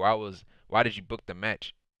that way, why did you book the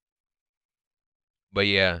match? But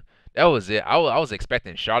yeah, that was it. I was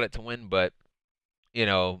expecting Charlotte to win, but you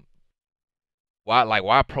know,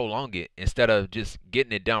 why prolong it instead of just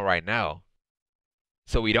getting it done right now,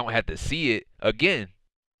 so we don't have to see it again,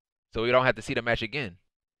 so we don't have to see the match again.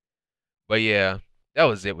 But yeah, that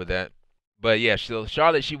was it with that. But yeah, so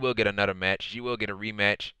Charlotte, she will get another match. She will get a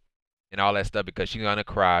rematch and all that stuff because she's gonna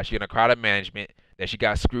cry. She's gonna cry to management that she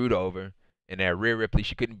got screwed over and that Rhea Ripley,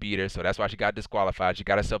 she couldn't beat her, so that's why she got disqualified. She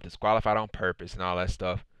got herself disqualified on purpose and all that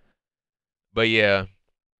stuff. But yeah,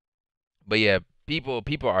 people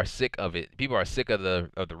are sick of it. People are sick of the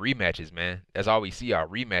rematches, man. That's all we see are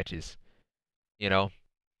rematches, you know.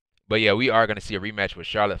 But yeah, we are gonna see a rematch with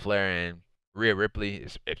Charlotte Flair and Rhea Ripley.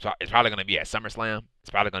 It's probably gonna be at SummerSlam. It's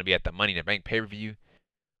probably gonna be at the Money in the Bank pay-per-view.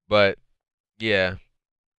 But yeah,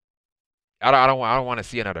 I don't want to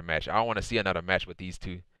see another match. I don't want to see another match with these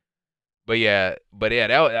two. But yeah,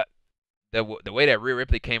 the way that Rhea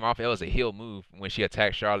Ripley came off, it was a heel move when she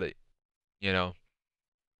attacked Charlotte, you know.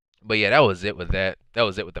 But yeah, that was it with that. That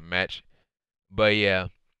was it with the match. But yeah,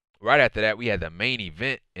 right after that, we had the main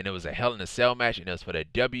event, and it was a Hell in a Cell match, and it was for the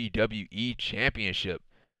WWE Championship.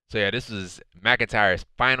 So yeah, this was McIntyre's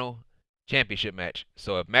final championship match.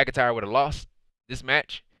 So if McIntyre would have lost this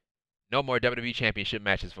match, no more WWE Championship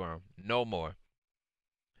matches for him. No more.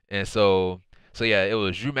 And so yeah, it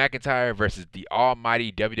was Drew McIntyre versus the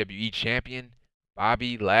almighty WWE Champion,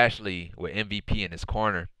 Bobby Lashley, with MVP in his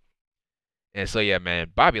corner. And so yeah,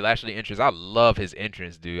 man, Bobby Lashley entrance. I love his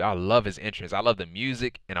entrance, dude. I love his entrance. I love the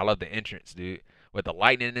music and I love the entrance, dude. With the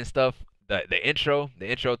lightning and stuff. The intro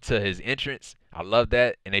to his entrance. I love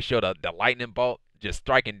that. And they showed the lightning bolt just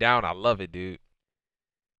striking down. I love it, dude.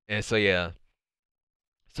 And so yeah.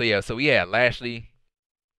 So we had Lashley,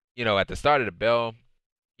 at the start of the bell,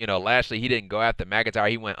 Lashley, he didn't go after McIntyre.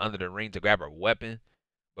 He went under the ring to grab a weapon.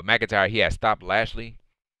 But McIntyre, he had stopped Lashley.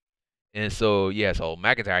 And so, yeah, so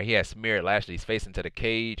McIntyre, he had smeared Lashley's face into the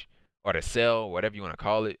cage or the cell, whatever you want to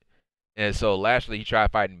call it. And so Lashley, he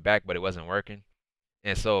tried fighting back, but it wasn't working.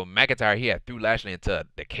 And so McIntyre, he had threw Lashley into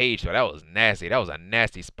the cage, so that was nasty. That was a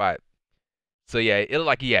nasty spot. So yeah, it looked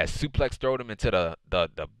like he had suplex throwed him into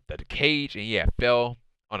the cage, and he had fell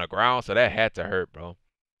on the ground, so that had to hurt, bro.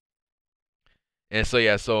 And so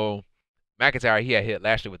yeah, so McIntyre, he had hit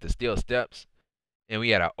Lashley with the steel steps, and we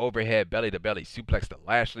had an overhead belly-to-belly suplex to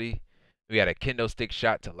Lashley. We had a kendo stick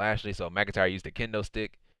shot to Lashley, so McIntyre used the kendo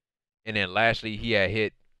stick. And then Lashley, he had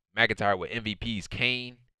hit McIntyre with MVP's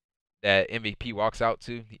cane that MVP walks out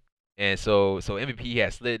to. And so MVP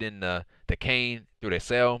had slid in the cane through the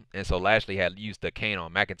cell. And so Lashley had used the cane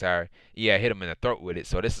on McIntyre. He had hit him in the throat with it.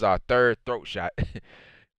 So this is our third throat shot.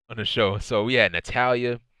 on the show. So we had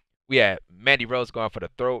Natalya, we had Mandy Rose going for the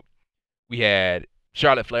throat, we had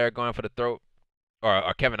Charlotte Flair going for the throat,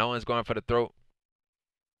 or Kevin Owens going for the throat,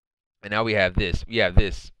 and now we have this. We have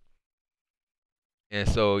this. And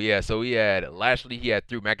so yeah, so we had Lashley. He had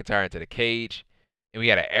threw McIntyre into the cage, and we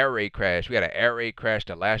had an air raid crash. We had an air raid crash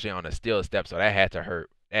to Lashley on a steel step, so that had to hurt.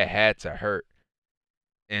 That had to hurt.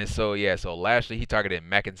 And so yeah, so Lashley he targeted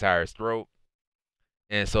McIntyre's throat,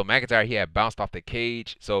 and so McIntyre he had bounced off the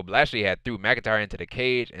cage. So Lashley had threw McIntyre into the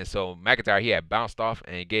cage, and so McIntyre he had bounced off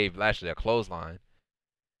and gave Lashley a clothesline.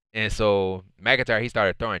 And so McIntyre he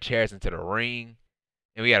started throwing chairs into the ring,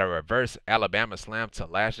 and we had a reverse Alabama slam to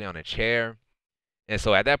Lashley on a chair. And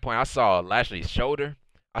so at that point, I saw Lashley's shoulder.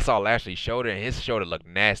 And his shoulder looked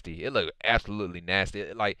nasty. It looked absolutely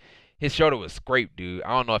nasty. Like his shoulder was scraped, dude.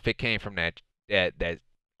 I don't know if it came from that. I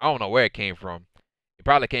don't know where it came from. It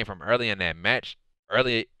probably came from early in that match,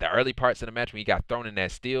 the early parts of the match when he got thrown in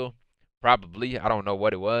that steel. Probably, I don't know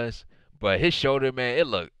what it was, but his shoulder, man, it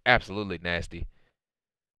looked absolutely nasty.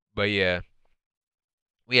 But yeah,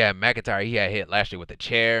 we had McIntyre. He had hit Lashley with a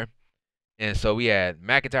chair. And so we had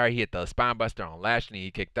McIntyre, he hit the spine buster on Lashley, and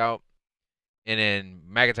he kicked out. And then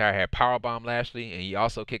McIntyre had powerbomb Lashley, and he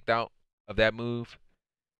also kicked out of that move.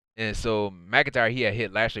 And so McIntyre, he had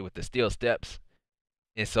hit Lashley with the steel steps.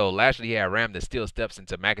 And so Lashley had rammed the steel steps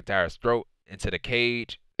into McIntyre's throat, into the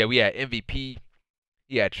cage. Yeah, we had MVP.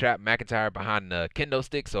 He had trapped McIntyre behind the kendo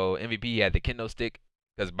stick. So MVP had the kendo stick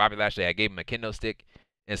because Bobby Lashley had gave him a kendo stick.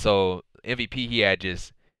 And so MVP, he had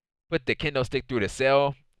just put the kendo stick through the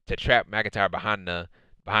cell to trap McIntyre behind the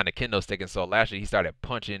kendo stick, and so Lashley he started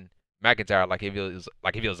punching McIntyre like if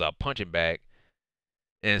it was a punching bag,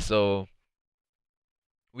 and so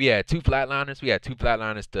we had two flatliners. We had two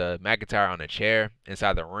flatliners to McIntyre on a chair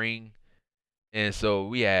inside the ring, and so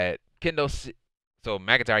we had kendo. So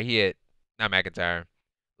McIntyre he hit not McIntyre,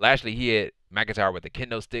 Lashley he hit McIntyre with the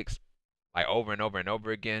kendo sticks like over and over and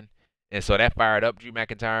over again, and so that fired up Drew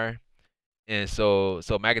McIntyre. And so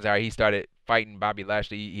McIntyre he started fighting Bobby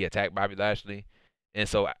Lashley. He attacked Bobby Lashley, and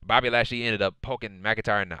so Bobby Lashley ended up poking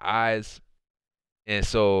McIntyre in the eyes. And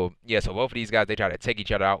so yeah, so both of these guys they tried to take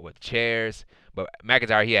each other out with chairs, but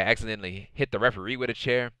McIntyre he had accidentally hit the referee with a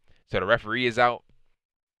chair, so the referee is out.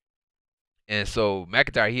 And so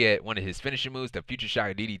McIntyre he had one of his finishing moves, the Future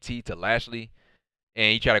Shock DDT to Lashley,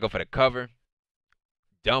 and he tried to go for the cover.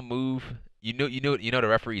 Dumb move. You know the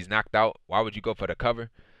referee's knocked out. Why would you go for the cover?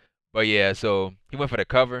 But yeah, so he went for the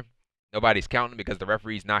cover. Nobody's counting because the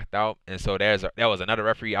referee's knocked out, and so there was another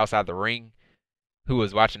referee outside the ring who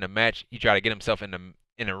was watching the match. He tried to get himself in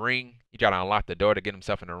the ring. He tried to unlock the door to get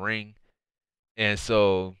himself in the ring, and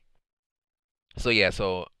so yeah,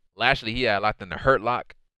 so Lashley he had locked in the hurt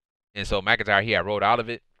lock, and so McIntyre he had rolled out of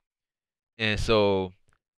it, and so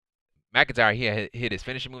McIntyre he had hit his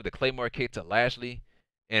finishing move, the Claymore kick to Lashley,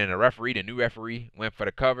 and the new referee, went for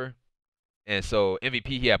the cover. And so MVP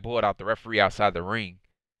he had pulled out the referee outside the ring.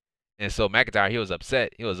 And so McIntyre he was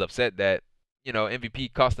upset. He was upset that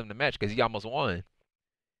MVP cost him the match because he almost won.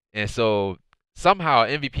 And so somehow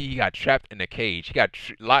MVP he got trapped in the cage. He got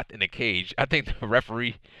locked in the cage. I think the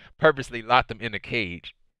referee purposely locked him in the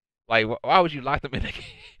cage. Like why would you lock them in the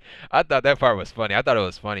cage? I thought that part was funny. I thought it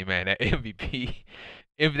was funny, man. That MVP,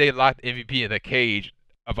 if they locked MVP in the cage,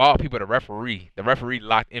 of all people, the referee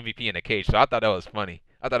locked MVP in the cage. So I thought that was funny.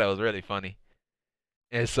 I thought that was really funny.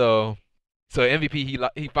 And so MVP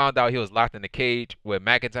he found out he was locked in the cage with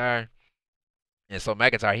McIntyre, and so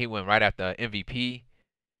McIntyre he went right after MVP,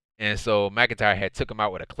 and so McIntyre had took him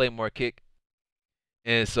out with a Claymore kick,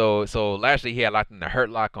 and so Lashley he had locked in the hurt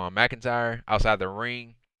lock on McIntyre outside the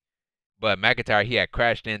ring, but McIntyre he had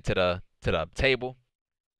crashed into the table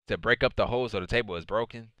to break up the hole, so the table was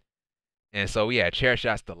broken, and so we had chair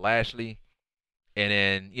shots to Lashley, and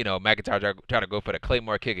then McIntyre tried to go for the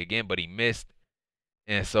Claymore kick again, but he missed.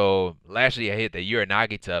 And so Lashley had hit the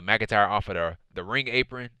Uranagi to McIntyre off of the ring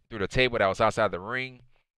apron through the table that was outside the ring.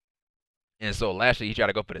 And so Lashley he tried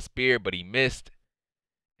to go for the spear, but he missed.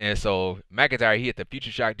 And so McIntyre he hit the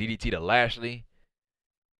Future Shock DDT to Lashley.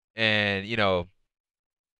 And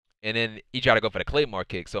and then he tried to go for the Claymore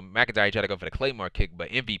kick. So McIntyre he tried to go for the Claymore kick, but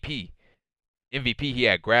MVP he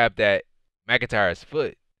had grabbed that McIntyre's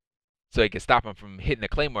foot so he could stop him from hitting the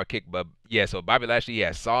Claymore kick. But yeah, so Bobby Lashley he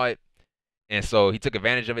had saw it. And so he took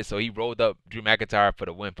advantage of it. So he rolled up Drew McIntyre for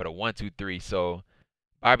the win for the 1-2-3. So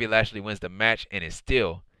Bobby Lashley wins the match and is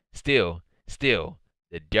still the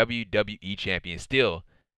WWE champion, still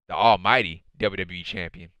the almighty WWE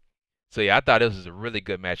champion. So yeah, I thought this was a really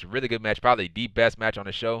good match. Probably the best match on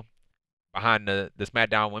the show behind the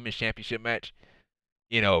SmackDown Women's Championship match.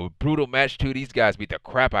 Brutal match too. These guys beat the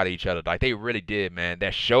crap out of each other. Like they really did, man.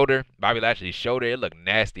 That shoulder, Bobby Lashley's shoulder, it looked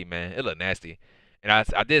nasty, man. It looked nasty. And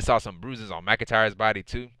I did saw some bruises on McIntyre's body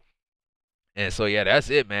too. And so yeah, that's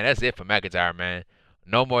it, man. That's it for McIntyre, man.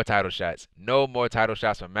 No more title shots. No more title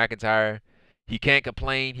shots for McIntyre. He can't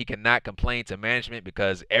complain. He cannot complain to management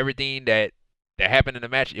because everything that happened in the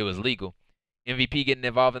match, it was legal. MVP getting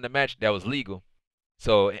involved in the match, that was legal.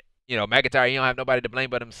 So, McIntyre, he don't have nobody to blame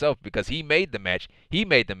but himself because he made the match. He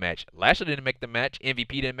made the match. Lashley didn't make the match. MVP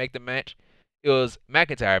didn't make the match. It was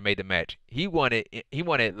McIntyre made the match. He wanted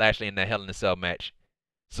Lashley in the Hell in a Cell match.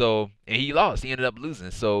 So, and he lost. He ended up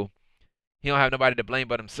losing. So, he don't have nobody to blame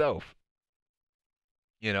but himself.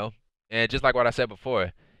 And just like what I said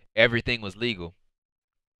before, everything was legal.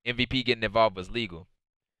 MVP getting involved was legal.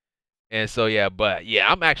 And so yeah, but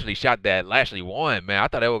yeah, I'm actually shocked that Lashley won, man. I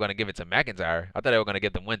thought they were gonna give it to McIntyre. I thought they were gonna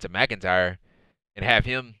give the win to McIntyre and have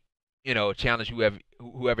him, challenge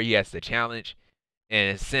whoever he has to challenge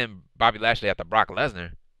and send Bobby Lashley after Brock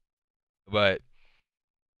Lesnar. But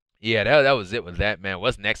yeah, that was it with that, man.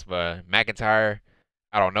 What's next for McIntyre?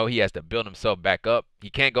 I don't know. He has to build himself back up. He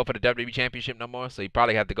can't go for the WWE Championship no more, so he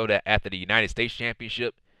probably have to go to after the United States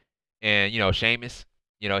Championship. And Sheamus,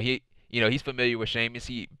 he's familiar with Sheamus.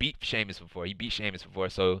 He beat Sheamus before,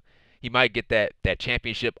 so he might get that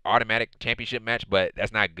automatic championship match, but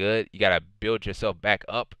that's not good. You gotta build yourself back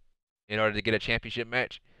up in order to get a championship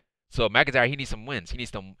match. So McIntyre, he needs some wins. He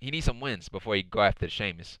needs some wins before he go after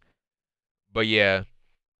Sheamus. But yeah,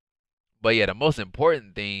 the most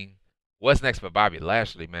important thing, what's next for Bobby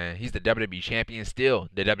Lashley, man? He's the WWE champion, still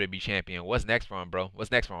the WWE champion. What's next for him, bro?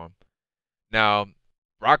 What's next for him? Now,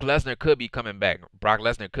 Brock Lesnar could be coming back. So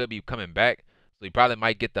he probably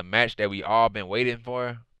might get the match that we all been waiting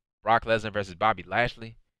for. Brock Lesnar versus Bobby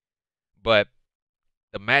Lashley. But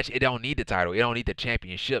the match, it don't need the title. It don't need the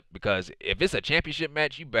championship. Because if it's a championship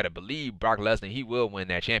match, you better believe Brock Lesnar, he will win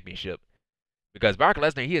that championship. Because Brock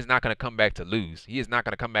Lesnar, he is not going to come back to lose. He is not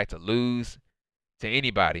going to come back to lose to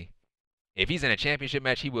anybody. If he's in a championship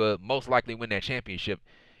match, he will most likely win that championship.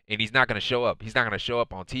 And he's not going to show up. He's not going to show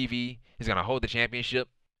up on TV. He's going to hold the championship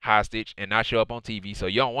hostage and not show up on TV. So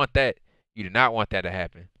you don't want that. You do not want that to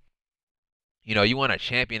happen. You want a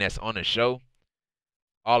champion that's on the show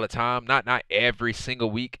all the time. Not every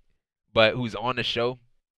single week, but who's on the show.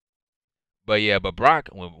 But yeah, but Brock,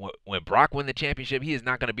 when Brock win the championship, he is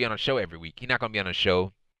not going to be on a show every week. He's not going to be on a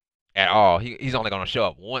show at all. He's only going to show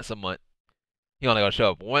up once a month.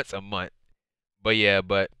 But yeah,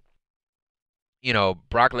 Brock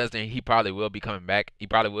Lesnar, he probably will be coming back. He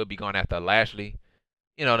probably will be going after Lashley.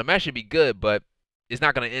 The match should be good, but it's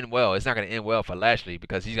not going to end well. It's not going to end well for Lashley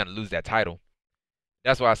because he's going to lose that title.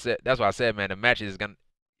 That's why I said, man, the match it's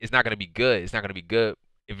not going to be good. It's not going to be good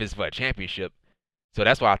if it's for a championship. So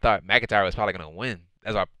that's why I thought McIntyre was probably going to win.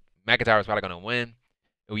 That's why McIntyre was probably going to win.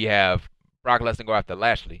 We have Brock Lesnar go after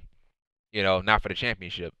Lashley. Not for the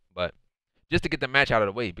championship, but just to get the match out of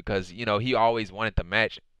the way because, he always wanted the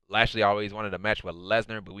match. Lashley always wanted a match with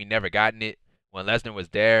Lesnar, but we never gotten it. When Lesnar was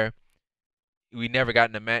there, we never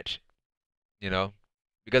gotten a match,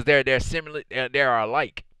 because they're similar. They are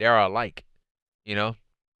alike.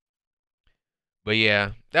 But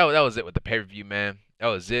yeah, that was it with the pay-per-view, man. That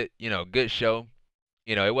was it. Good show.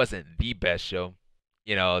 It wasn't the best show.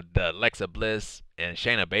 The Alexa Bliss and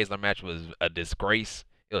Shayna Baszler match was a disgrace.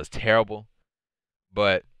 It was terrible.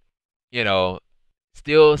 But,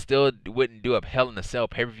 still wouldn't do a Hell in a Cell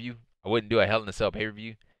pay-per-view. I wouldn't do a Hell in a Cell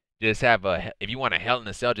pay-per-view. Just have if you want a Hell in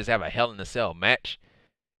a Cell, just have a Hell in a Cell match.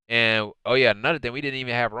 And, oh yeah, another thing, we didn't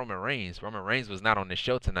even have Roman Reigns. Roman Reigns was not on the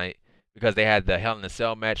show tonight because they had the Hell in a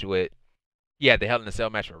Cell match with, Rey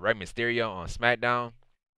Mysterio on Smackdown.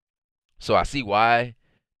 So I see why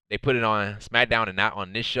they put it on Smackdown and not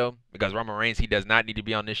on this show, because Roman Reigns, he does not need to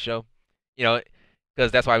be on this show.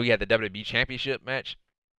 Because that's why we had the WWE Championship match.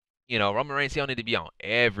 Roman Reigns, he don't need to be on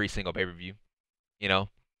every single pay-per-view.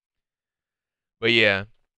 But yeah.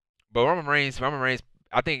 But Roman Reigns,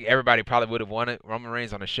 I think everybody probably would have wanted Roman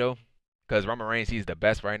Reigns on the show because Roman Reigns, he's the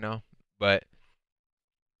best right now. But,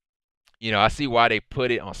 I see why they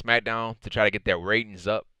put it on SmackDown to try to get their ratings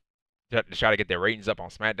up. To try to get their ratings up on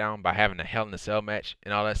SmackDown by having a Hell in a Cell match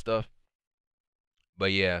and all that stuff.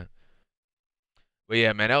 But yeah,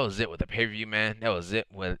 man, that was it with the pay-per-view, man. That was it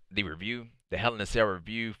with the review. The Hell in a Cell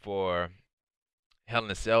review for Hell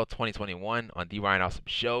in a Cell 2021 on The Ryan Awesome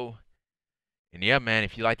Show. And yeah, man,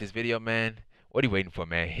 if you like this video, man, what are you waiting for,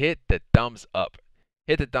 man? Hit the thumbs up.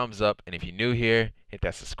 Hit the thumbs up. And if you're new here, hit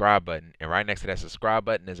that subscribe button. And right next to that subscribe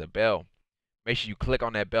button is a bell. Make sure you click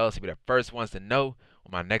on that bell to be the first ones to know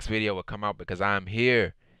when my next video will come out, because I'm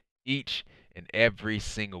here each and every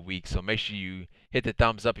single week. So make sure you hit the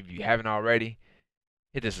thumbs up if you haven't already.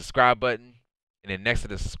 Hit the subscribe button. And then next to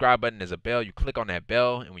the subscribe button is a bell. You click on that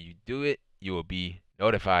bell, and when you do it, you will be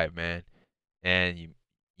notified, man. And you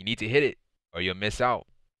need to hit it or you'll miss out.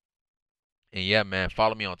 And yeah, man,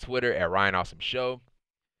 follow me on Twitter at Ryan Awesome Show.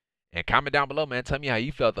 And comment down below, man. Tell me how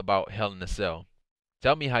you felt about Hell in a Cell.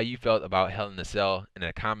 Tell me how you felt about Hell in a Cell in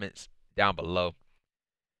the comments down below.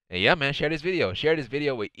 And yeah, man, share this video. Share this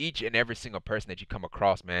video with each and every single person that you come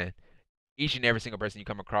across, man. Each and every single person you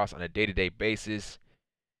come across on a day-to-day basis.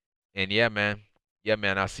 And yeah, man. Yeah,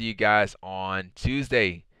 man, I'll see you guys on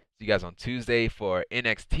Tuesday. See you guys on Tuesday for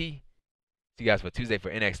NXT. See you guys for Tuesday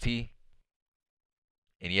for NXT.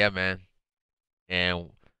 And yeah, man. And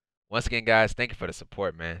once again, guys, thank you for the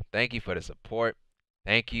support, man. Thank you for the support.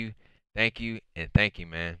 Thank you, and thank you,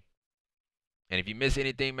 man. And if you miss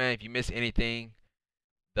anything, man,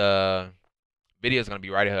 the video is going to be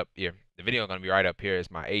right up here. The video is going to be right up here.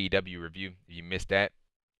 It's my AEW review. If you missed that,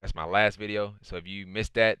 that's my last video. So if you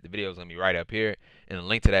missed that, the video is going to be right up here. And the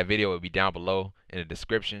link to that video will be down below in the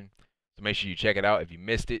description. So make sure you check it out if you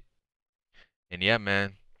missed it. And yeah,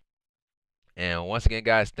 man. And once again,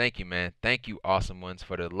 guys, thank you, man. Thank you, awesome ones,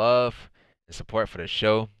 for the love and support for the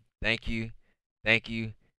show. Thank you,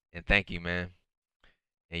 and thank you, man.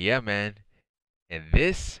 And yeah, man. And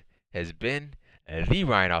this has been the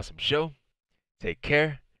Ryan Awesome Show. Take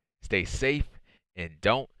care, stay safe, and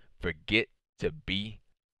don't forget to be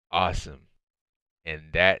awesome. And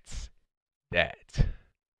that's that.